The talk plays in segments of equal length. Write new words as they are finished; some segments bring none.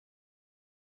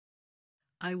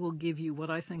I will give you what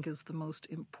I think is the most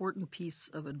important piece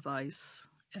of advice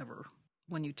ever.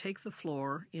 When you take the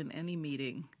floor in any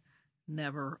meeting,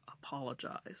 never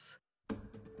apologize.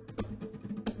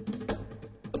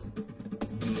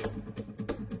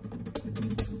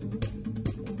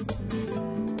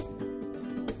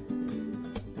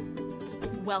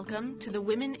 Welcome to the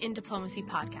Women in Diplomacy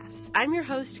podcast. I'm your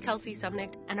host, Kelsey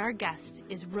Subnick, and our guest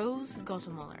is Rose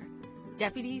Gottemoeller,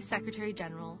 Deputy Secretary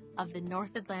General of the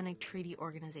North Atlantic Treaty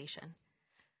Organization.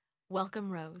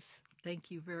 Welcome, Rose. Thank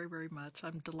you very, very much.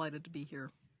 I'm delighted to be here.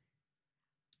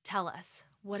 Tell us,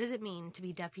 what does it mean to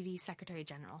be Deputy Secretary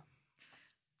General?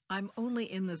 I'm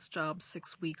only in this job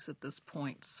 6 weeks at this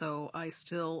point, so I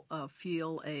still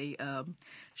feel a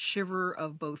shiver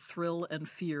of both thrill and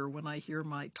fear when I hear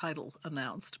my title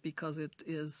announced, because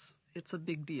it's a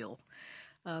big deal.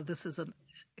 This is an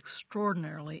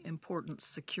extraordinarily important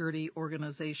security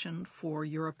organization for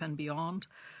Europe and beyond.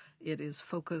 It is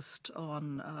focused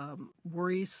on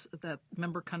worries that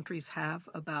member countries have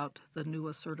about the new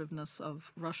assertiveness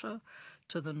of Russia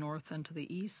to the north and to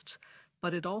the east.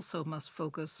 But it also must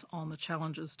focus on the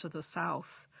challenges to the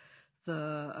south,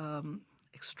 the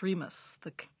extremists,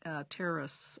 the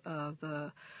terrorists,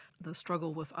 the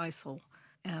struggle with ISIL.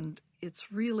 And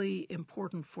it's really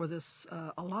important for this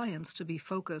alliance to be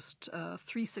focused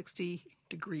 360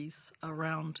 degrees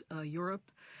around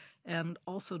Europe, and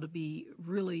also to be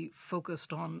really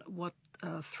focused on what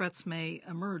threats may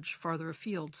emerge farther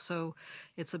afield. So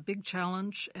it's a big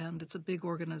challenge and it's a big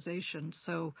organization.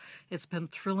 So it's been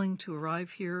thrilling to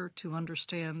arrive here, to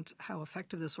understand how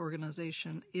effective this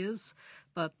organization is,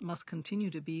 but must continue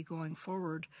to be going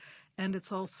forward. And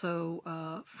it's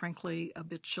also, frankly, a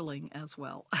bit chilling as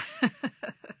well.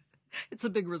 It's a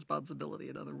big responsibility,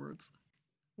 in other words.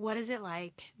 What is it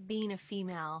like being a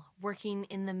female working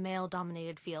in the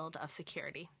male-dominated field of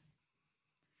security?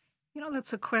 You know,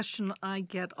 that's a question I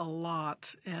get a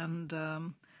lot, and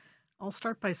I'll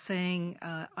start by saying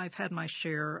I've had my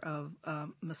share of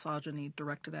misogyny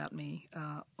directed at me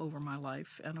over my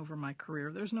life and over my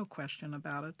career. There's no question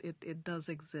about it. It does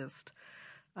exist.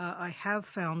 I have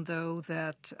found, though,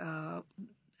 that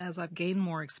as I've gained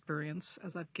more experience,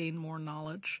 as I've gained more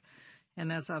knowledge,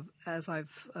 and as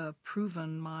I've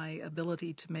proven my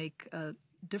ability to make a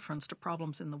difference to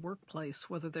problems in the workplace,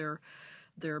 whether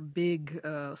they're big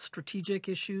strategic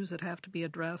issues that have to be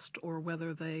addressed, or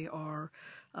whether they are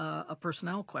a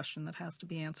personnel question that has to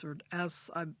be answered. As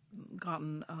I've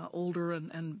gotten older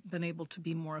and been able to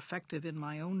be more effective in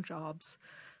my own jobs,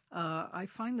 I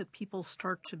find that people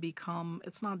start to become,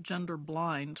 it's not gender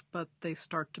blind, but they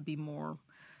start to be more,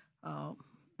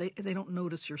 they don't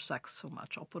notice your sex so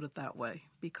much, I'll put it that way,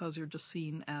 because you're just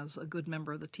seen as a good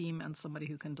member of the team and somebody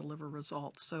who can deliver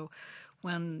results. So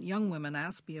when young women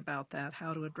ask me about that,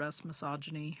 how to address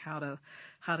misogyny, how to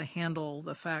handle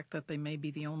the fact that they may be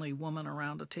the only woman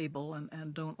around a table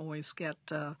and don't always get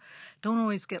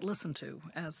listened to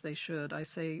as they should, I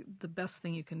say the best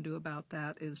thing you can do about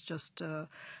that is just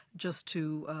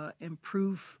to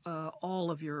improve all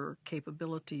of your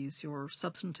capabilities, your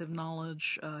substantive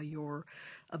knowledge, your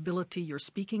ability, your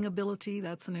speaking ability.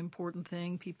 That's an important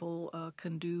thing people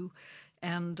can do.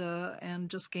 And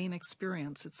just gain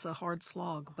experience. It's a hard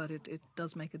slog, but it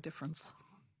does make a difference.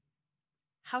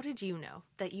 How did you know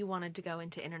that you wanted to go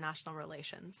into international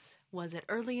relations? Was it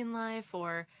early in life,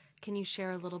 or can you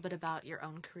share a little bit about your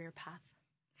own career path?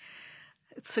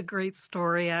 It's a great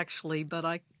story, actually, but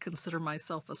I consider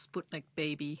myself a Sputnik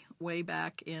baby way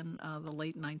back in the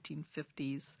late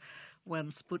 1950s.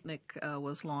 When Sputnik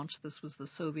was launched, this was the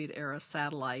Soviet-era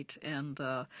satellite, and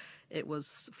it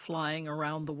was flying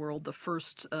around the world, the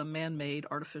first man-made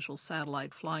artificial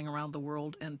satellite flying around the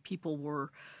world, and people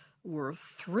were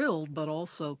thrilled, but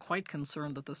also quite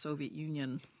concerned that the Soviet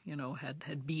Union,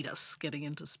 had beat us getting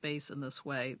into space in this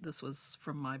way. This was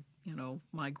from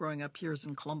my growing up years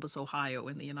in Columbus, Ohio,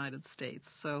 in the United States.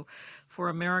 So for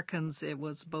Americans, it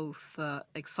was both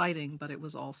exciting, but it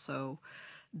was also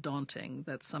daunting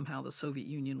that somehow the Soviet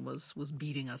Union was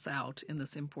beating us out in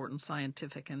this important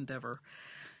scientific endeavor.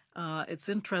 It's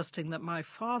interesting that my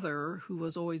father, who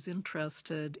was always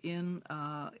interested in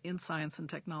science and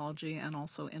technology, and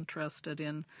also interested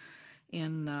in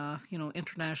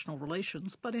international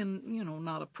relations, but in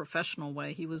not a professional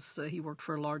way. He worked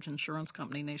for a large insurance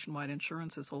company, Nationwide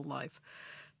Insurance, his whole life.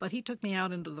 But he took me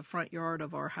out into the front yard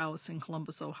of our house in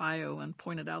Columbus, Ohio, and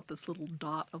pointed out this little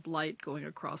dot of light going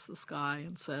across the sky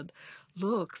and said,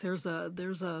 "Look, there's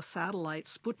a satellite,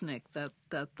 Sputnik, that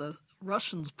the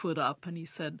Russians put up, and he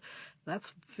said,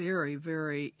 that's very,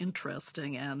 very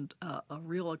interesting and a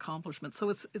real accomplishment. So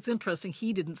it's interesting.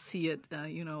 He didn't see it,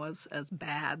 as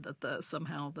bad that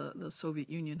somehow the Soviet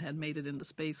Union had made it into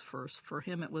space first. For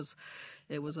him, it was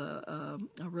a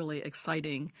really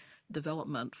exciting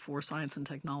development for science and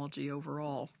technology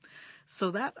overall.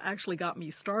 So that actually got me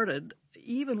started,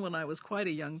 even when I was quite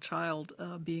a young child,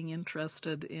 being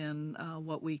interested in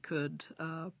what we could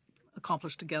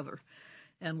accomplish together,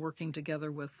 and working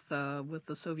together with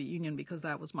the Soviet Union, because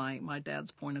that was my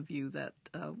dad's point of view, that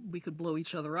we could blow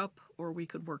each other up or we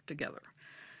could work together.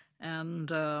 And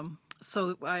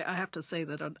so I have to say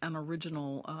that an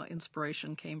original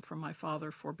inspiration came from my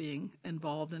father for being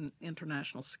involved in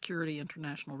international security,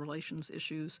 international relations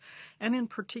issues, and in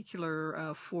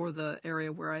particular for the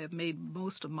area where I have made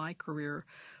most of my career,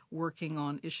 working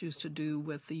on issues to do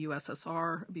with the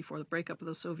USSR before the breakup of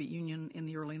the Soviet Union in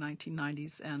the early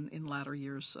 1990s, and in latter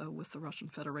years with the Russian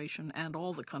Federation and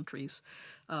all the countries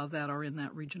that are in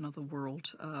that region of the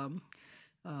world.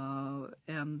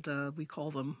 We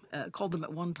called them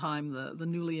at one time the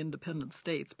newly independent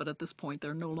states, but at this point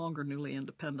they're no longer newly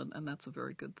independent, and that's a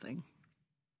very good thing.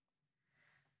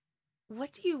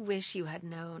 What do you wish you had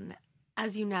known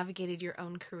as you navigated your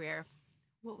own career?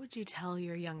 What would you tell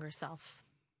your younger self?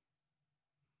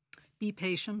 Be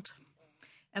patient.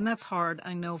 And that's hard.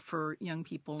 I know for young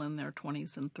people in their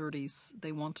 20s and 30s,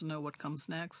 they want to know what comes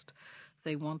next.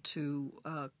 They want to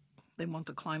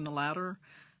climb the ladder.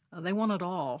 They want it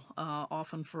all.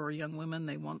 Often for young women,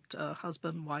 they want a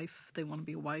husband, wife. They want to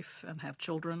be a wife and have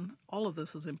children. All of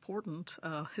this is important.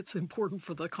 It's important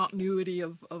for the continuity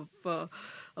of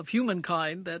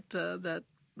humankind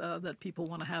that people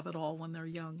want to have it all when they're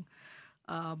young.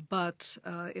 But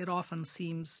it often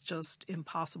seems just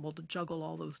impossible to juggle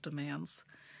all those demands.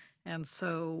 And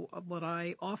so what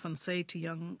I often say to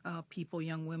young people,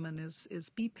 young women, is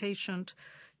be patient,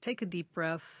 take a deep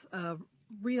breath,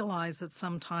 realize that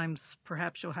sometimes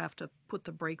perhaps you'll have to put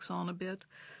the brakes on a bit.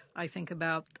 I think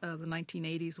about the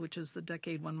 1980s, which is the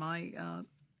decade when my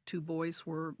two boys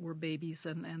were babies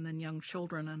and then young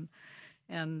children.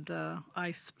 And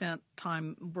I spent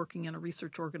time working in a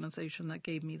research organization that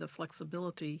gave me the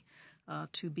flexibility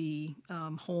to be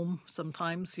home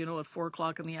sometimes, at 4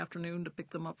 o'clock in the afternoon to pick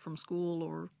them up from school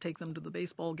or take them to the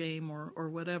baseball game or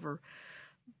whatever.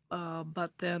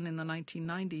 But then in the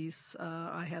 1990s,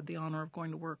 I had the honor of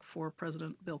going to work for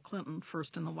President Bill Clinton,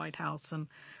 first in the White House and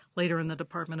later in the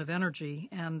Department of Energy.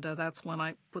 And that's when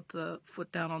I put the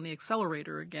foot down on the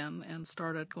accelerator again and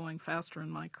started going faster in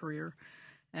my career.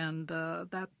 And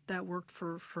that worked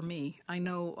for me. I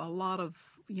know a lot of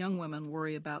young women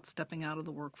worry about stepping out of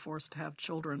the workforce to have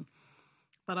children.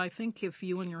 But I think if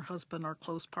you and your husband are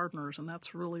close partners, and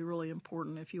that's really, really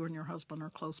important, if you and your husband are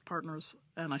close partners,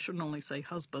 and I shouldn't only say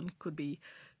husband, could be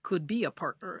a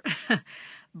partner,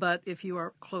 but if you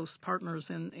are close partners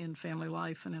in family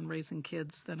life and in raising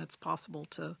kids, then it's possible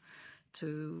to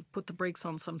put the brakes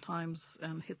on sometimes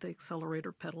and hit the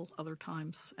accelerator pedal other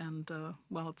times. And,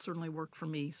 it certainly worked for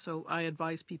me. So I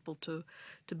advise people to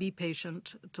be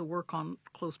patient, to work on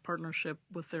close partnership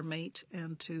with their mate,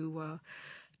 and to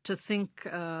think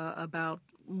about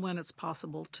when it's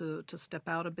possible to step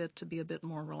out a bit, to be a bit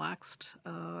more relaxed,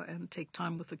 and take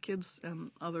time with the kids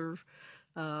and other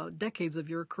decades of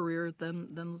your career,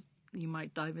 then you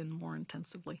might dive in more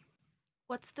intensively.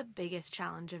 What's the biggest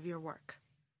challenge of your work?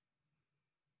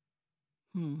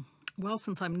 Well,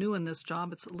 since I'm new in this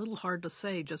job, it's a little hard to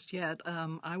say just yet.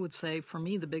 I would say for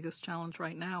me the biggest challenge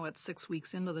right now at 6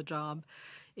 weeks into the job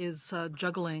is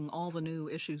juggling all the new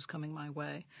issues coming my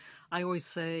way. I always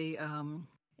say,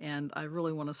 and I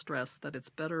really want to stress, that it's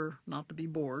better not to be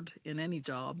bored in any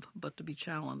job, but to be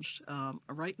challenged.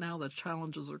 Right now the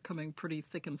challenges are coming pretty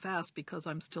thick and fast because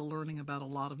I'm still learning about a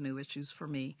lot of new issues for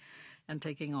me and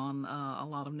taking on a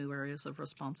lot of new areas of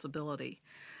responsibility.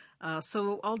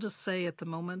 So I'll just say at the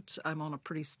moment I'm on a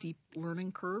pretty steep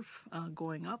learning curve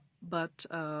going up, but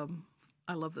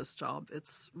I love this job.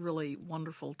 It's really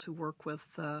wonderful to work with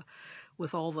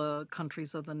all the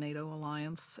countries of the NATO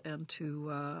alliance, and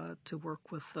to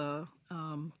work with the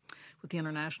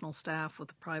international staff, with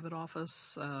the private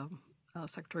office.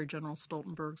 Secretary General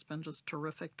Stoltenberg's been just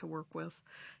terrific to work with,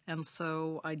 and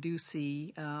so I do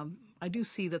see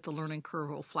that the learning curve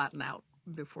will flatten out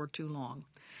before too long.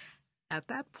 At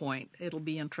that point, it'll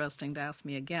be interesting to ask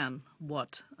me again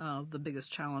what the biggest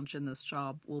challenge in this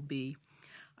job will be.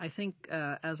 I think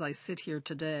as I sit here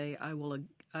today, I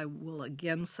will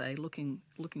again say, looking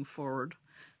forward,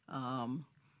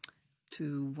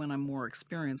 to when I'm more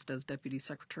experienced as Deputy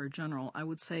Secretary General, I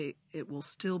would say it will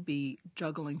still be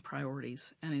juggling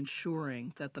priorities and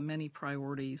ensuring that the many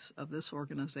priorities of this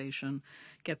organization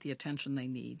get the attention they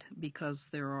need, because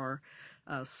there are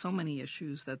so many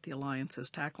issues that the Alliance is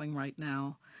tackling right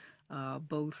now,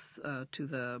 both to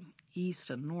the east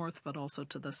and north, but also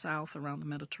to the south around the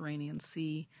Mediterranean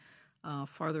Sea,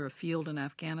 farther afield in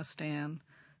Afghanistan.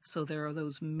 So there are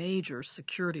those major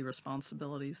security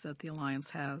responsibilities that the Alliance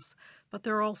has. But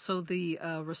there are also the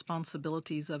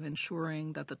responsibilities of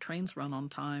ensuring that the trains run on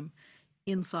time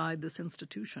inside this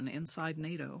institution, inside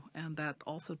NATO. And that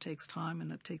also takes time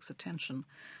and it takes attention.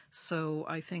 So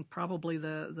I think probably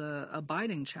the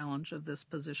abiding challenge of this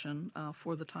position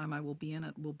for the time I will be in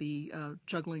it will be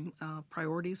juggling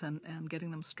priorities and getting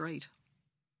them straight.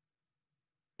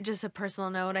 Just a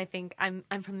personal note, I think I'm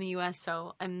from the U.S.,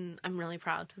 so I'm really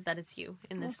proud that it's you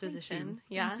in this position.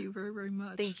 Yeah. Thank you very, very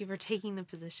much. Thank you for taking the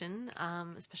position,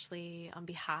 especially on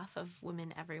behalf of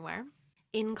women everywhere.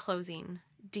 In closing,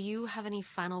 do you have any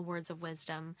final words of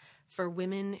wisdom for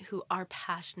women who are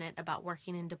passionate about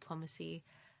working in diplomacy,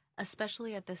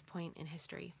 especially at this point in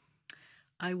history?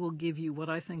 I will give you what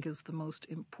I think is the most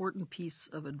important piece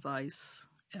of advice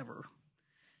ever.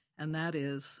 And that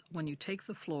is, when you take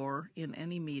the floor in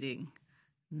any meeting,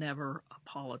 never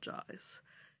apologize.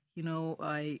 You know,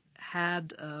 I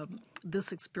had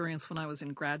this experience when I was in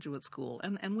graduate school,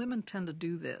 and women tend to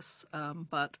do this,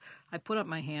 but I put up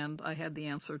my hand. I had the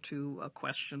answer to a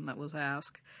question that was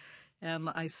asked, and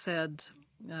I said,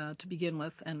 to begin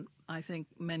with, and I think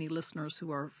many listeners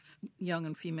who are young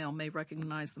and female may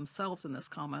recognize themselves in this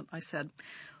comment, I said,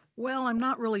 well, I'm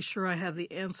not really sure I have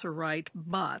the answer right,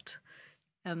 but...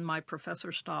 And my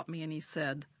professor stopped me and he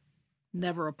said,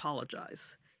 never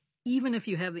apologize. Even if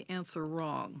you have the answer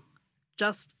wrong,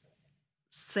 just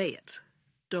say it.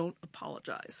 Don't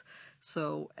apologize.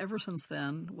 So ever since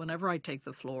then, whenever I take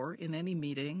the floor in any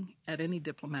meeting, at any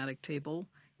diplomatic table,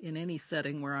 in any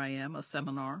setting where I am, a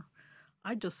seminar,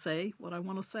 I just say what I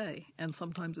want to say. And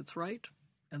sometimes it's right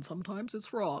and sometimes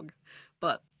it's wrong.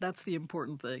 But that's the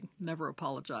important thing. Never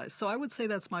apologize. So I would say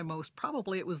that's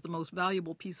probably it was the most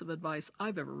valuable piece of advice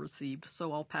I've ever received.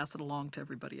 So I'll pass it along to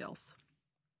everybody else.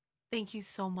 Thank you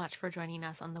so much for joining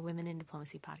us on the Women in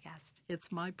Diplomacy podcast.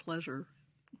 It's my pleasure.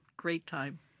 Great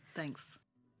time. Thanks.